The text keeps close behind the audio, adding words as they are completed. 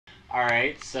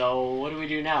Alright, so what do we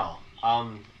do now?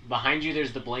 Behind you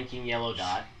there's the blinking yellow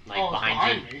dot. Like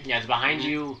behind you. Me? Yeah, it's behind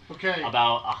you okay.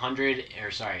 about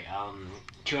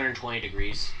 220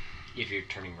 degrees if you're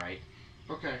turning right.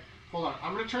 Okay. Hold on.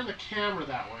 I'm going to turn the camera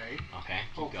that way. Okay,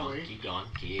 keep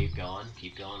going.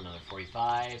 Another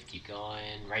 45. Keep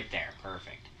going. Right there.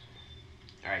 Perfect.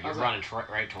 Alright, you're running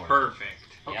right toward it.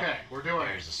 Perfect. Okay, Yep. we're doing it.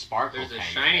 There's a sparkle. There's a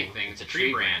shiny thing. It's a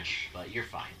tree branch, but you're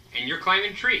fine. And you're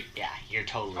climbing tree. Yeah, you're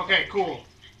totally okay, cool.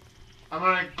 I'm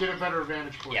going to get a better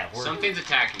vantage point. Yeah, something's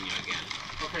attacking you again.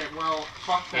 Okay, well,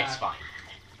 fuck that. It's fine.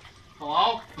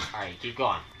 Hello? Alright, keep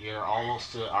going. You're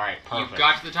almost to... Alright, perfect. You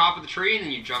got to the top of the tree and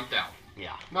then you jumped out.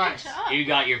 Yeah. Nice. You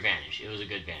got your vantage. It was a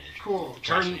good vantage. Cool.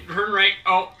 Turn right.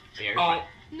 Oh. Yeah, you're fine.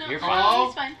 No, you're fine.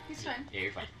 He's fine. He's fine. Yeah,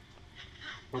 you're fine.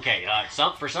 Okay,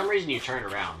 for some reason you turned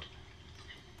around.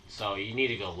 So you need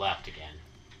to go left again.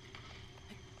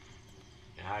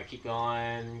 Keep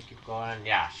going.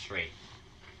 Yeah, straight.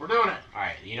 We're doing it.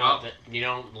 Alright,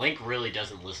 Link really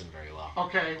doesn't listen very well.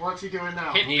 Okay, what's he doing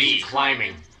now? He's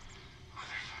climbing.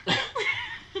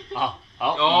 Oh,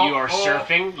 you are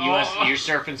surfing? You're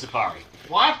surfing Safari.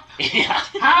 What? Yeah.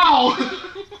 How?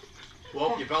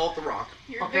 Well, you fell off the rock.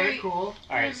 Okay, cool.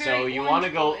 Alright, so you want to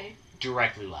go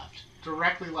directly left.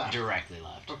 Directly left. Directly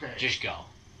left. Okay. Just go.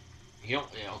 You don't...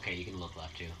 Okay, you can look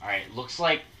left too. Alright, looks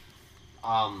like...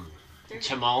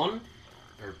 Timon?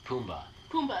 Or Pumbaa?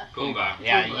 Pumbaa.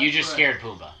 Yeah, you just scared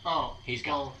Pumbaa. Oh. He's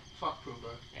gone. Well, fuck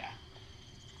Pumbaa. Yeah.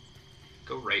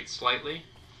 Go right slightly.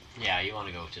 Yeah, you want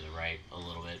to go to the right a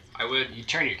little bit. I would... You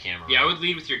turn your camera Yeah, around. I would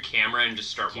lead with your camera and just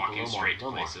start walking straight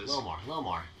to places. Little more.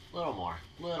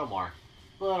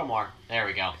 There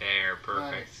we go. There,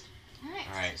 perfect. Nice. Nice.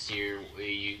 Alright, so you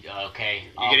okay.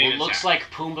 You're getting it looks like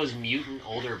Pumbaa's mutant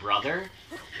older brother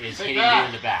is hitting you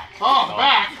in the back. Oh, the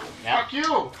back! Yep. Fuck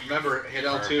you! Remember, hit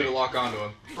L2 to lock onto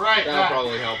him. Right, That'll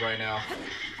probably help right now.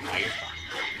 No, you're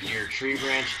fine. Your tree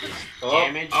branch is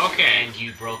damaged, and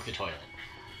you broke the toilet.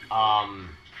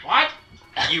 What?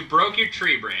 You broke your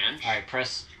tree branch. Alright,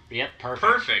 press... Yep, perfect.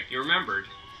 Perfect, you remembered.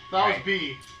 That was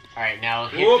B. Alright, now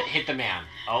hit the man.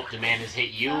 Oh, the man has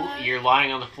hit you. You're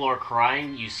lying on the floor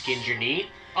crying. You skinned your knee.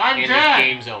 I'm and dead! the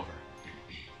game's over.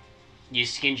 You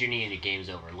skinned your knee and the game's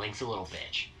over. Link's a little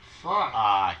bitch.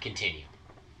 Fuck. Continue.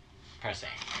 Press A.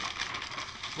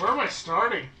 Where am I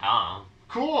starting? I don't know.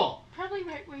 Cool. Probably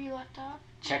right where you left off.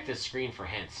 Check this screen for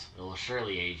hints. It will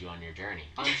surely aid you on your journey.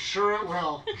 I'm sure it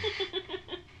will.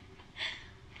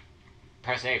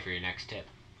 Press A for your next tip.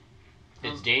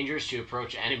 It's dangerous to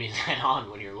approach enemies head-on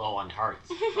when you're low on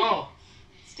hearts. Oh.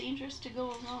 It's dangerous to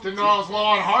go alone. Didn't know I was low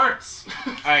on hearts.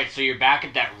 Alright, so you're back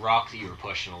at that rock that you were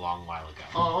pushing a long while ago.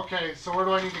 Oh, okay. So where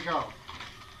do I need to go?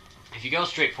 If you go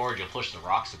straight forward, you'll push the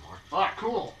rock some more. Ah,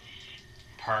 cool.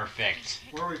 Perfect.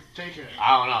 Where are we taking it?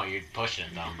 I don't know. You're pushing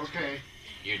it, though. Okay.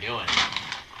 You're doing it.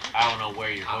 I don't know where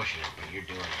you're pushing it, but you're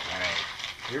doing it. Alright.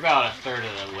 You're about a third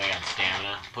of the way on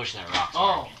stamina. Pushing that rock.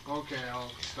 Oh, okay.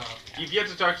 I'll stop. You've yet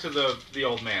to talk to the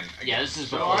old man. Yeah, this is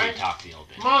before you talk to the old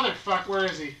man. Motherfuck, where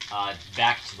is he?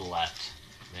 Back to the left.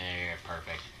 There,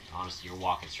 perfect. Honestly, you're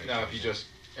walking straight. No, if you just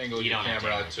angle your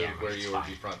camera to where you would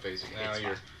be front facing. Now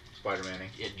you're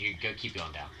Spider-Manning. You go, keep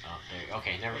going down. Oh, there.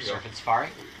 Okay, never surfing Safari.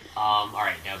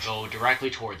 Alright, now go directly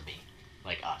towards me.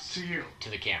 Like us. To you. To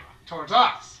the camera. Towards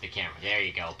us. The camera. There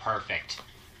you go. Perfect.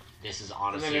 This is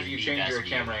honestly and then if you change your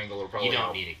camera angle, it'll probably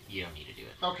help. You don't need to do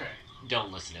it. Okay.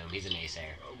 Don't listen to him. He's a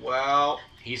naysayer. Well,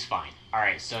 he's fine. All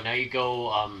right. So now you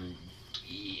go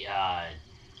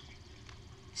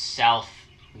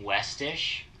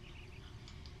southwestish.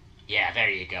 Yeah,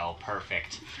 there you go.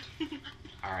 Perfect.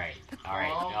 All right. All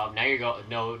right. Now you go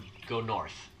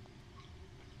north.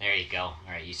 There you go. All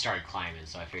right. You started climbing,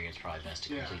 so I figure it's probably best to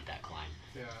complete that climb.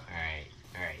 Yeah. All right.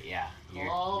 All right. Yeah. You're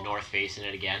north facing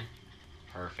it again.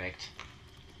 Perfect.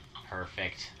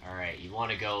 Perfect. Alright, you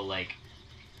want to go, like,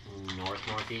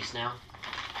 northeast now?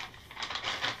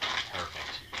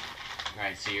 Perfect.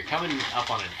 Alright, so you're coming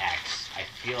up on an X. I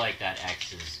feel like that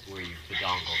X is where you've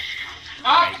bedongled.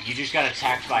 Alright, you just got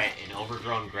attacked by an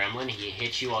overgrown gremlin. He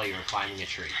hit you while you were climbing a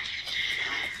tree.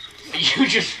 You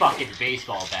just fucking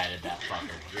baseball batted that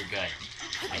fucker. You're good.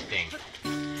 I think.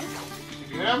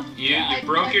 Yeah? You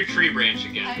broke your tree branch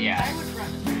again. I would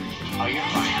run. Oh, you're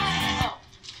fine.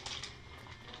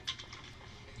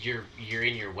 You're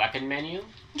in your weapon menu,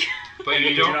 but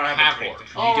you don't have anything.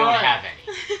 You don't have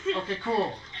any. Okay,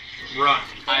 cool. Run.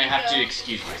 I have to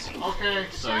excuse myself. Okay.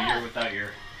 So you're without your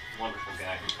wonderful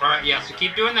guy. All right, yeah. So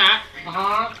keep doing that.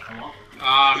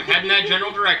 Head in that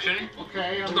general direction.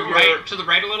 Okay. To the right. To the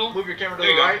right a little. Move your camera to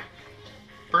there the right.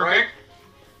 Perfect.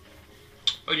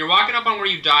 Oh, you're walking up on where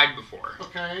you died before.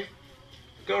 Okay.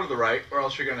 go to the right, or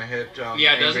else you're gonna hit.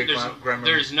 Yeah, Gremlin.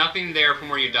 there's nothing there from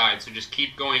where you died, so just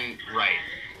keep going right.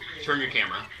 Turn your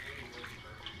camera.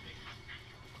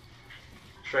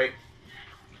 Straight.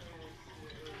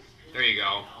 There you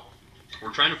go.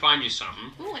 We're trying to find you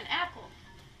something. Ooh, an apple.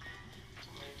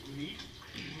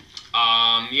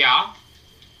 Yeah.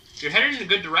 You're headed in a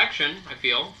good direction, I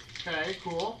feel. Okay,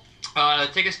 cool.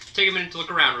 Take a minute to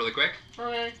look around really quick.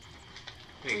 Okay.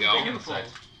 There you go. Beautiful.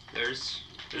 There's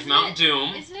Mount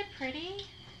Doom. Isn't it pretty?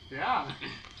 Yeah.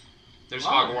 There's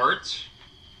Wow. Hogwarts.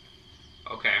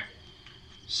 Okay.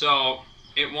 So,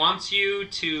 it wants you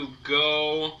to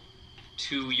go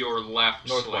to your left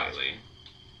Northwest. slightly.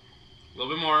 A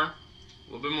little bit more. A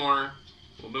little bit more. A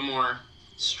little bit more.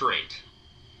 Straight.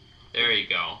 There you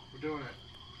go. We're doing it.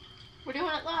 We're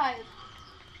doing it live.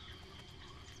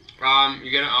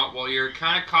 You're gonna. Well, you're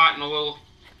kind of caught in a little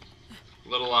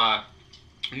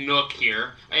nook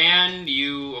here, and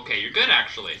okay, you're good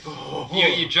actually.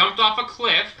 You jumped off a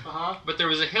cliff, but there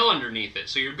was a hill underneath it,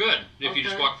 so you're good if you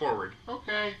just walk forward.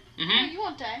 Okay. Mm-hmm. You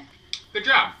won't die. Good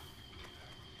job.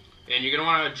 And you're gonna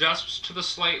want to adjust to the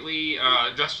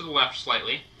left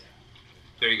slightly.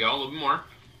 There you go. A little bit more.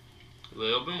 A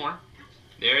little bit more.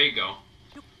 There you go.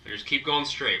 Just keep going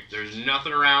straight. There's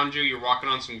nothing around you. You're walking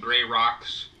on some gray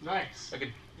rocks. Nice.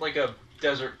 Like a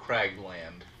desert crag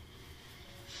land.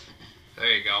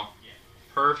 There you go.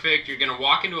 Perfect. You're going to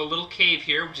walk into a little cave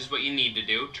here, which is what you need to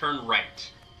do. Turn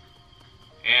right.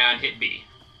 And hit B.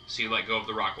 So you let go of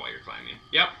the rock while you're climbing.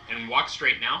 Yep. And walk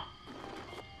straight now.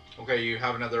 Okay, you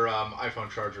have another iPhone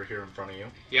charger here in front of you.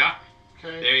 Yeah.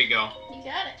 Okay. There you go. You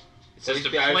got it. It says to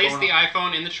Place place the the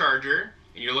iPhone in the charger,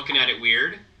 and you're looking at it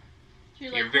weird.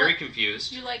 You're very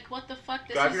confused. You're like, what the fuck?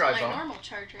 This Grab isn't your my iPhone. normal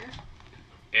charger.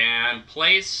 And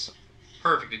place.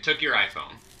 Perfect. It took your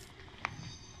iPhone.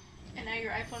 And now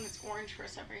your iPhone is orange for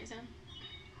some reason.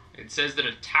 It says that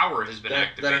a tower has been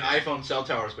activated. That an iPhone cell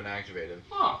tower has been activated.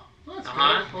 Oh, that's good.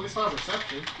 At least I have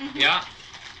reception. Yeah.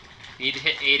 You need to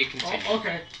hit A to continue. Oh,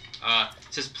 okay.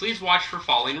 It says, please watch for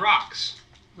falling rocks.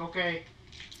 Okay.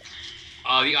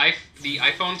 The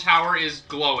iPhone tower is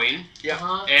glowing.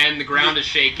 Yeah. And the ground is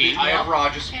shaking. The Eye of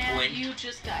Ra just And blinked. you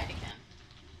just died again.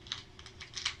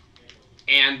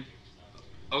 And,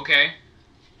 okay.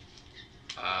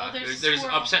 There's there's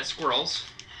squirrel. upset squirrels.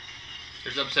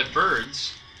 There's upset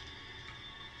birds.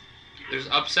 There's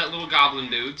upset little goblin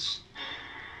dudes.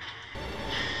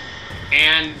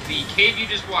 And the cave you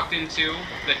just walked into,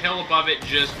 the hill above it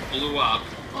just blew up.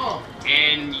 Oh.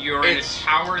 And you're in a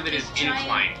tower that is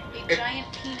inclined. A giant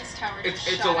penis tower. It's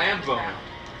just a shot land out of the boner. ground.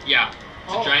 Yeah. It's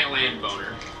Oh. a giant land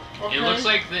boner. Okay. It looks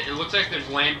like there's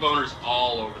land boners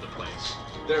all over the place.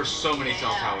 There's so many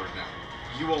cell Yeah. towers now.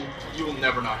 You will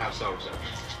never not have cell reception.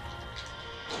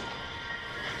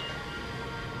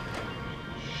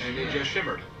 And it just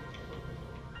shimmered.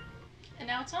 And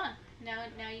now it's on. Now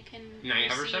you can. Now you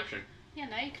have receive- reception. Yeah,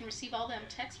 now you can receive all them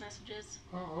text messages.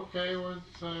 Oh, okay.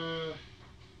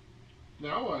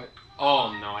 Now what?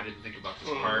 Oh no, I didn't think about this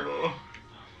part.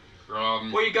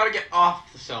 Well, you gotta get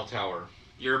off the cell tower.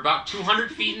 You're about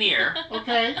 200 feet in the air.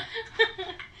 Okay.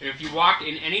 And if you walk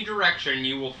in any direction,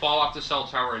 you will fall off the cell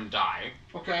tower and die.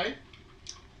 Okay.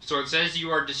 So it says you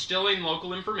are distilling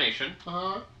local information.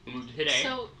 Hit A.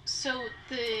 So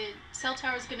the cell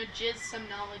tower is gonna jizz some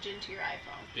knowledge into your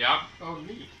iPhone. Yeah. Oh,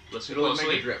 neat. Listen It'll make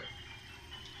closely. it drip.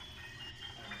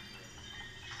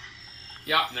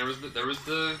 Yeah. And there was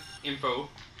the info.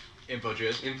 Info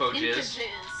jizz. Info Into jizz.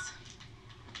 jizz.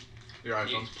 Your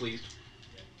iPhone's pleased.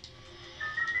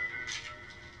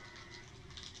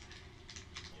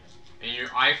 And your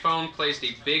iPhone placed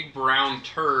a big brown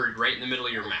turd right in the middle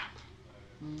of your map.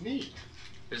 Neat.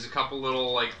 There's a couple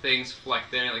little things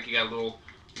flecked in it, like you got a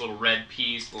little red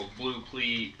piece, little blue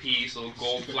piece, little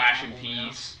gold Stupid flashing apple map.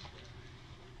 piece.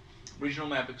 Regional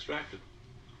map extracted.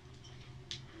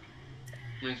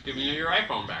 And it's giving you your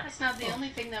iPhone back. That's not the only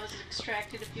thing that was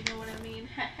extracted, if you know what I mean.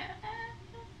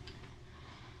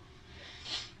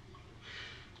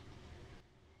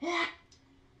 What?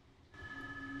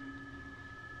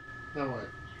 Now what?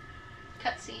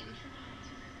 Cutscene.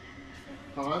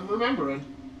 Oh, I'm remembering.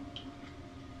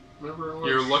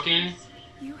 You're looking.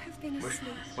 You have been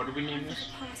asleep What do we name for this?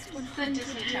 the past It's the 100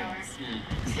 Disney Tower. years.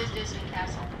 It's the Disney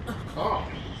Castle. Oh.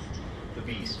 The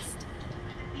beast.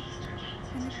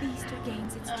 When the beast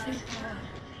regains its true power,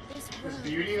 this Is world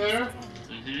Beauty there?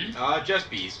 Mm-hmm.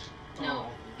 Just beast. No,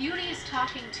 Beauty is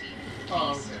talking to you.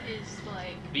 Oh, Beast okay. is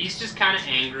like... Beast is kind of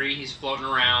angry. He's floating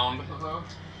around.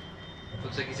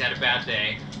 Looks like he's had a bad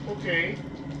day. Okay.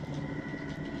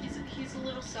 He's a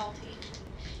little salty.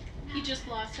 He just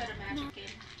lost at a magic game.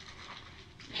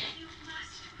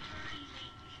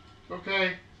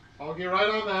 Okay, I'll get right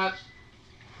on that.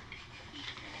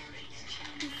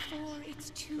 Before it's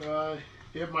too...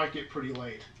 It might get pretty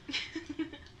late.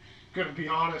 Gonna be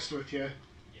honest with you.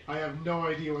 I have no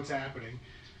idea what's happening.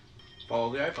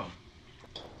 Follow the iPhone.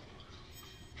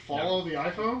 Follow the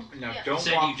iPhone? Now, Yeah. don't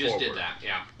Said walk you just forward. did that,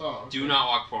 yeah. Oh, okay. Do not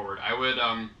walk forward. I would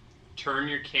turn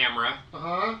your camera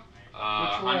Uh-huh.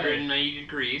 Which way? 190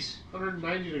 degrees.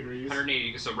 190 degrees.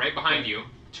 180, so right behind you.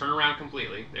 Turn around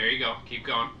completely. There you go. Keep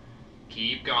going.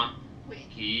 Keep going. Wait.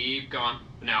 Keep going.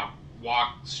 Now,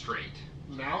 walk straight.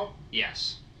 Now?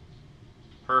 Yes.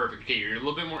 Perfect. Okay, you're a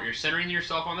little bit more. You're centering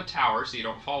yourself on the tower so you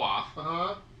don't fall off.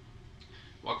 Uh-huh.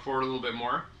 Walk forward a little bit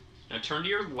more. Now turn to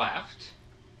your left.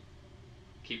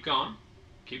 Keep going.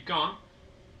 Keep going.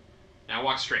 Now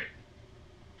walk straight.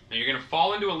 Now you're going to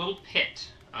fall into a little pit.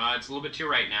 It's a little bit to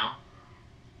your right now.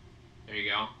 There you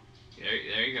go.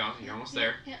 There you go. You're almost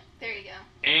there. Yeah, there you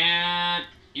go. And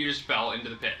you just fell into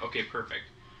the pit. Okay, perfect.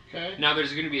 Okay. Now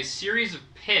there's going to be a series of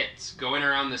pits going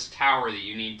around this tower that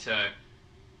you need to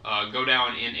go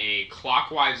down in a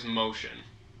clockwise motion.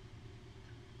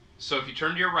 So if you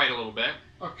turn to your right a little bit,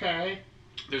 Okay.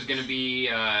 there's going to be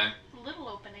Little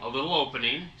opening. a little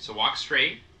opening. So walk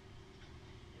straight.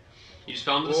 You just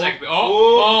fell into the Oh. second pit.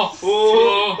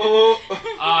 Oh.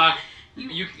 Oh!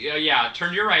 Yeah, turn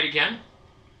to your right again.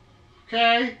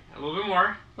 Okay. A little bit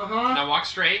more. Uh-huh. Now walk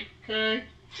straight. Okay.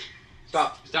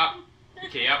 Stop. Stop.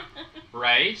 Okay, yep.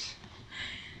 Right.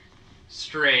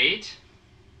 Straight.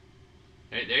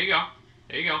 There you go.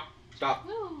 There you go. Stop.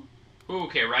 Woo. Ooh,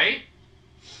 okay, right.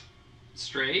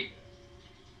 Straight.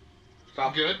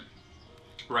 Stop. Good.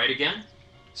 Right again.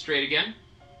 Straight again.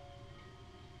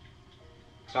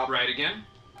 Stop. Right again.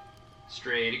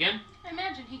 Straight again. I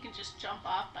imagine he could just jump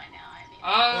off by now.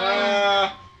 I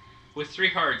mean. With 3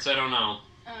 hearts, I don't know.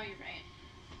 Oh, you're right.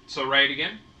 So right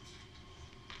again.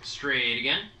 Straight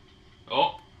again.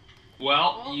 Oh.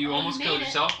 Well, Oh, you oh, almost you killed made it.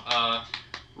 yourself.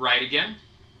 Right again.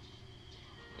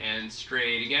 And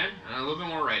straight again. And a little bit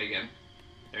more right again.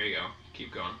 There you go.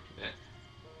 Keep going. Yeah.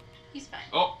 He's fine.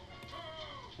 Oh.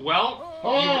 Well.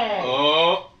 Oh!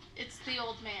 Oh, It's the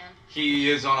old man. he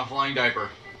is on a flying diaper.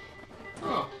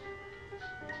 Oh.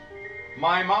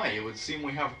 My, it would seem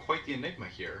we have quite the enigma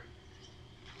here.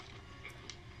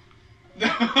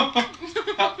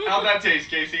 How'd that taste,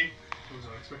 Casey? I was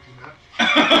not expecting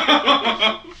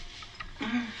that.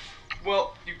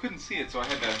 Well, you couldn't see it, so I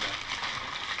had to.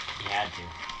 You had to.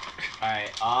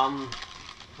 Alright,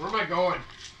 Where am I going?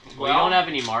 we don't have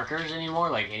any markers anymore,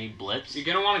 like any blips. You're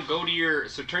gonna want to go to your.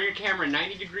 So turn your camera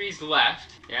 90 degrees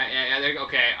left. Yeah. There,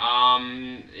 okay.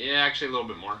 Yeah, actually a little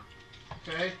bit more.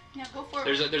 Okay. Yeah, go forward.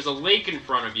 There's a lake in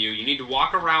front of you. You need to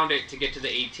walk around it to get to the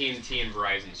AT&T and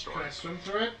Verizon store. Can I swim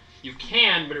through it? You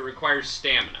can, but it requires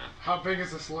stamina. How big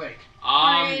is this lake?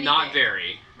 Pretty Not big.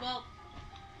 very. Well,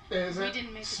 Is We it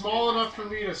didn't make it small through enough last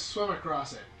for me to swim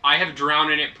across it? I have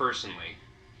drowned in it personally.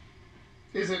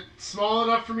 Is it small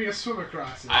enough for me to swim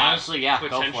across it? Honestly, yeah, go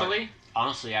for it. Potentially.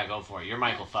 Honestly, yeah, go for it. You're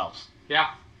Michael Phelps.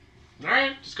 Yeah.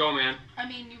 Alright. Just go, man. I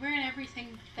mean, you're wearing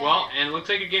everything. That Well, and it looks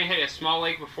like you're getting hit a small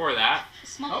lake before that.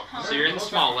 small Oh, pond. So you're in the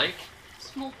small lake.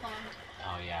 Small pond.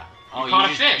 Oh, yeah. You Oh, caught a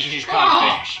just, fish. You just caught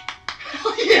Oh! a fish.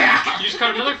 Yeah! You just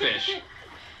caught another fish.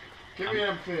 Give me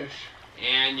them fish.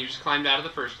 And you just climbed out of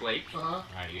the first lake. Uh-huh.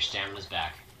 Alright, your stamina's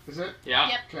back. Is it? Yeah.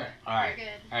 Yep. Okay. Alright. You're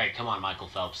good. Alright, come on, Michael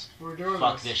Phelps. We're doing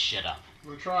Fuck this shit up.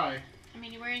 We'll try. I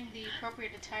mean, you're wearing the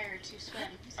appropriate attire to swim.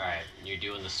 So. Alright, you're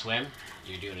doing the swim.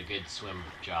 You're doing a good swim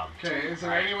job. Okay, is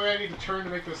there Alright. any way I need to turn to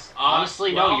make this...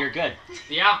 Honestly, well, no, you're good.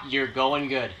 Yeah. You're going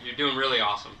good. You're doing really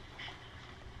awesome.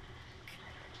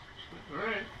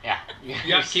 Alright. Yeah. Yeah,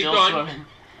 You're keep still going. swimming.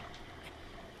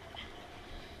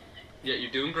 Yeah,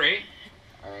 you're doing great.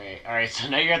 Alright, so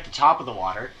now you're at the top of the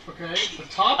water. Okay, the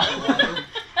top of the water.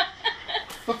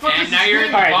 The fuck And is now this you're at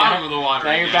thing? the Alright, bottom now- of the water.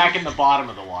 Now you're again. back in the bottom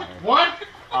of the water. What?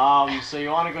 So you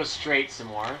want to go straight some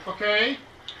more. Okay,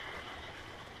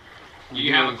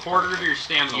 You have a Doing quarter fine. of your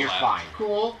stamina You're left. fine.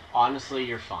 cool. Honestly,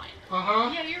 you're fine.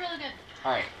 Uh-huh. Yeah, you're really good.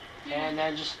 Alright, and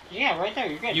then just, yeah, right there,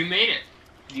 you're good. You made it.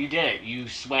 You did it. You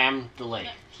swam the lake.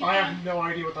 Yeah, keep I going. have no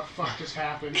idea what the fuck just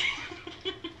happened.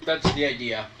 That's the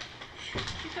idea.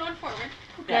 Keep going forward.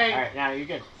 Okay. Yeah, alright, now you're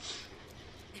good.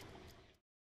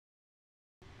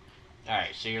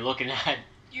 Alright, so you're looking at...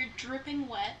 You're dripping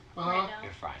wet Uh-huh. right now.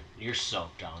 You're fine. You're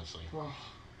soaked, honestly. Oh,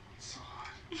 it's so hot.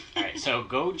 Alright, so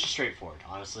go just straight forward.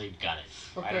 Honestly, got it.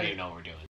 I don't Okay. even know what we're doing.